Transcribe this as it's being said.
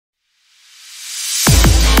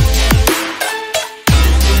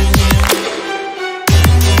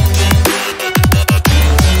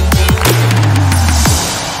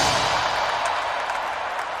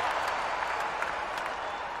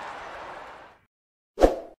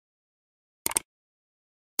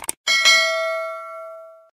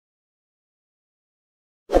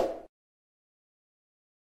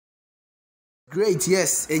Great,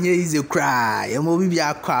 yes, and you is a cry. And we'll be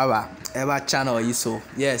a cry. Ever channel you so.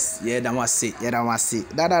 Yes, yeah, that must say,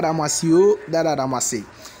 that must you, that must say.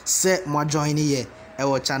 Set more join here.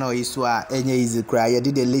 Our channel is so any easy cry. You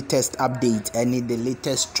did the latest update, any the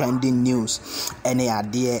latest trending news, any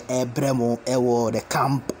idea, Bremo, the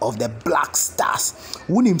camp of the Black Stars.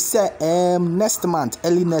 When say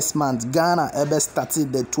early next month, Ghana ever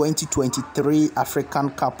started the 2023 African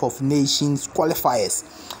Cup of Nations qualifiers.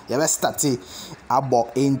 You ever started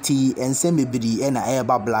about NT and semi-bidi and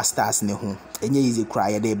Eba Black Stars ne ho. Enye easy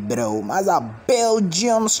cry de bro. As a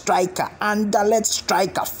Belgium striker, Anderlecht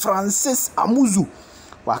striker, Amuzu.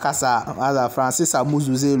 Wakasa as a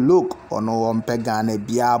Amuzu say look ono ompe Ghana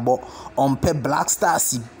biabo ompe Black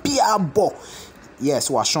Stars biabo.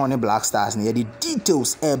 Yes, we are showing Black Stars. The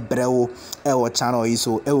details bro channel is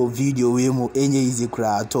so video we mo enye easy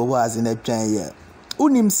cry to was in the channel.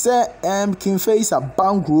 Unim say King face a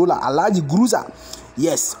bank ruler Alhaji Grusah.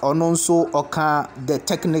 Yes, and also oka the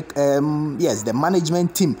the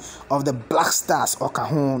management team of the Black Stars oka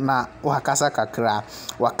na wakasa kakra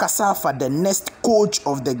wakasa for the next coach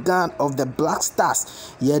of the Black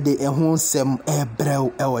Stars. Yeah, the ehun sem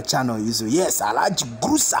ebreu our channel is yes, Alhaji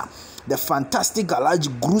Grusah, the fantastic Alhaji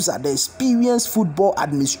Grusah, the experienced football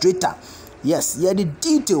administrator. Yes, yeah, the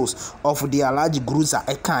details of the Alhaji Grusah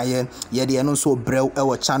yeah, the also brew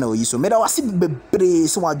our channel. So, me was be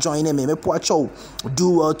so join me do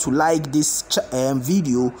well to like this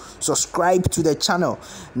video, subscribe to the channel,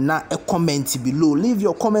 na a comment below. Leave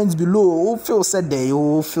your comments below. Who feels said day?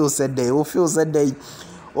 Who feels said day? Who feels said day?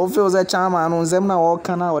 Who feels that chairman on them now?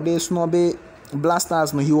 Can our day snobby?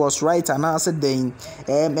 Blasters, no, he was right, and I said then,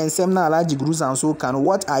 and Semna Alhaji Grusah and so can.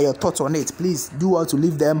 What are your thoughts on it? Please do well to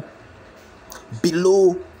leave them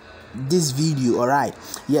below this video. All right,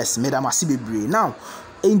 yes, madam asibebre. Now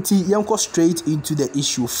enti yanko straight into the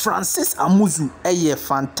issue. Amuzu a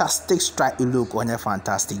fantastic strike. Look on a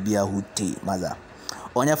fantastic beer hute mother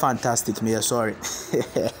on a fantastic me sorry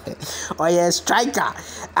oh yeah, striker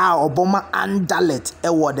Obama Anderlecht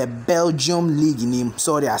the Belgium league name.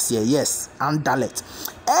 Sorry, I say yes, Anderlecht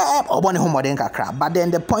Obama home crap. But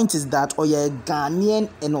then the point is that Ghanaian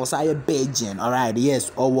and also Belgian. All right,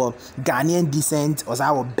 yes, our Ghanaian descent or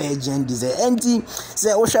our Belgian descent. And say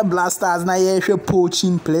Osha Blasters now you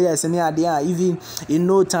poaching players and yeah, even in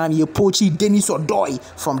no time you poaching Dennis Odoy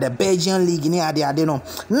from the Belgian league in there. They know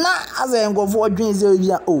now as I go for dreams.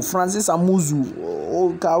 Francis Amuzu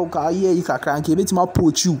yeah, you can crank it my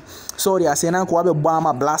poach you. Sorry, I say now ko be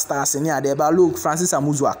Bama Blasters in there. But look, Francis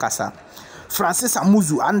Amuzu akasa. Francis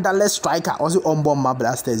Amuzu, Anderlecht striker, also on bomb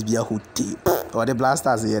Blasters be a hoodie or the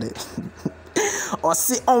Blasters here. Or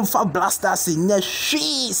see on for Blasters in your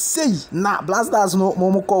she say nah Blasters no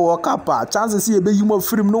momoko walk up chances see a be you more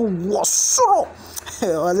film no was so.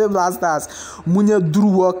 Or the Blasters Munya Drew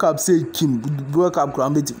World Cup say Kim World Cup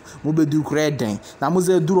Crambit Mube do red then.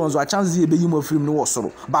 Namuze Duron so a chance be you more film no was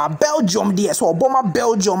so. But Belgium there so Obama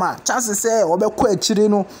Belgium chances say or be quite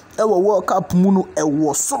chireno ever World Cup Muno e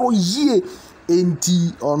was so ye.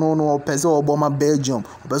 NT or no person Obama Belgium,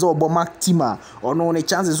 person Obama Tima or no any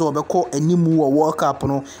chances of a call any more World Cup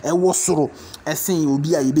no and was so a saying will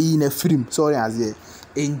be in a film. Sorry, as ye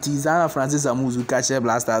NT Zana Francis Amuzu catch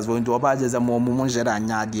Blasters going to apologize a more Monjera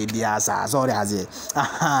de sorry, as ye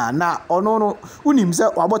now or no unim say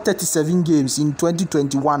about 37 games in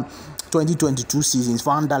 2021-2022 seasons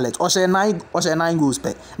for Anderlecht. Osha 9 goals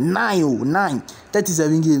per 9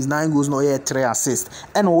 37 games, 9 goals, no yet 3 assists.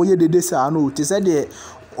 And oh yeah, they say I know. They said the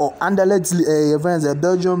Anderlecht events the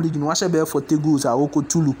Belgium league no washe be 40 goals. I woko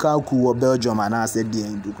to Lukaku or Belgium and I said the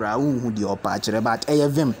into cry who the opachre but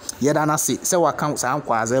evem yeda na say we count some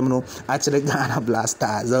kwazem no actually Ghana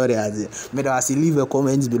Blasters. Sorry as me do see leave a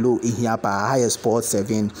comments below in here pa higher sports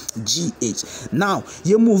 7 GH. Now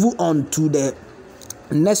you move on to the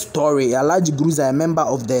next story. Alhaji Grusah, a member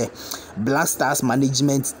of the Black Stars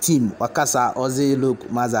management team, Wakasa Oze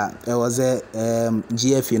look Maza, it was a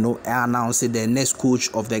GF, announced the next coach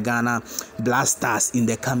of the Ghana Black Stars in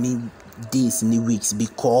the coming days and weeks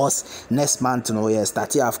because next month,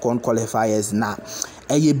 starting AFCON qualifiers now.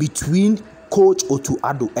 Between Coach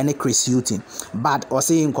Otuado and Chris Hilton, but or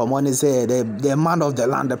saying common is the man of the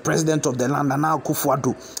land, the president of the land, and now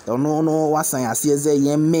Kufuado. No, what's I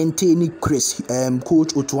say? Maintaining Chris,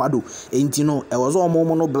 Coach Otuado. And it was all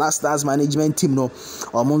Mono Blasters management team. No,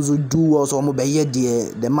 Amuzu do was almost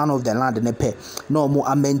the man of the land, and pay. No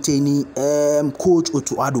more maintaining Coach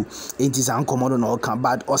Otuado. It is uncommon no come,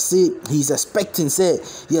 but or say he's expecting say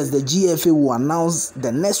yes, the GFA will announce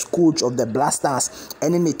the next coach of the Blasters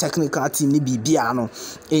and in the technical team. bibiano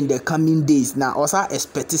in the coming days. Now also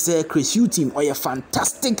expect to say Chris team or a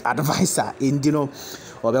fantastic advisor in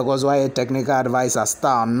or because why a technical advisor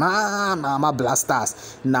star my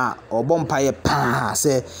blasters na or bumpire pass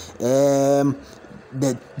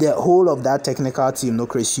the whole of that technical team, no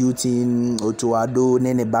Chris team, Otuado,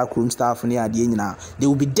 Nene backroom staff, they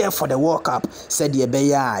will be there for the World Cup. Said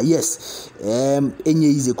yes, any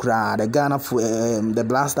easy crowd, the Ghana for the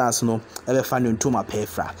Blasters, no, ever found into my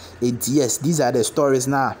payfra. Yes, these are the stories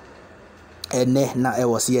now. And now I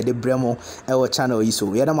was here the Bremo our channel is so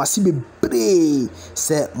we must be brave.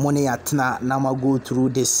 Say money at now go through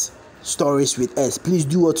this stories with us. Please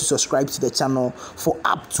do want to subscribe to the channel for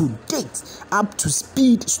up to date, up to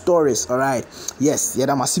speed stories. All right, yes,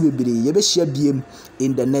 must be brave. You be share BM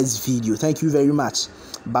in the next video. Thank you very much.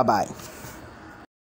 Bye bye.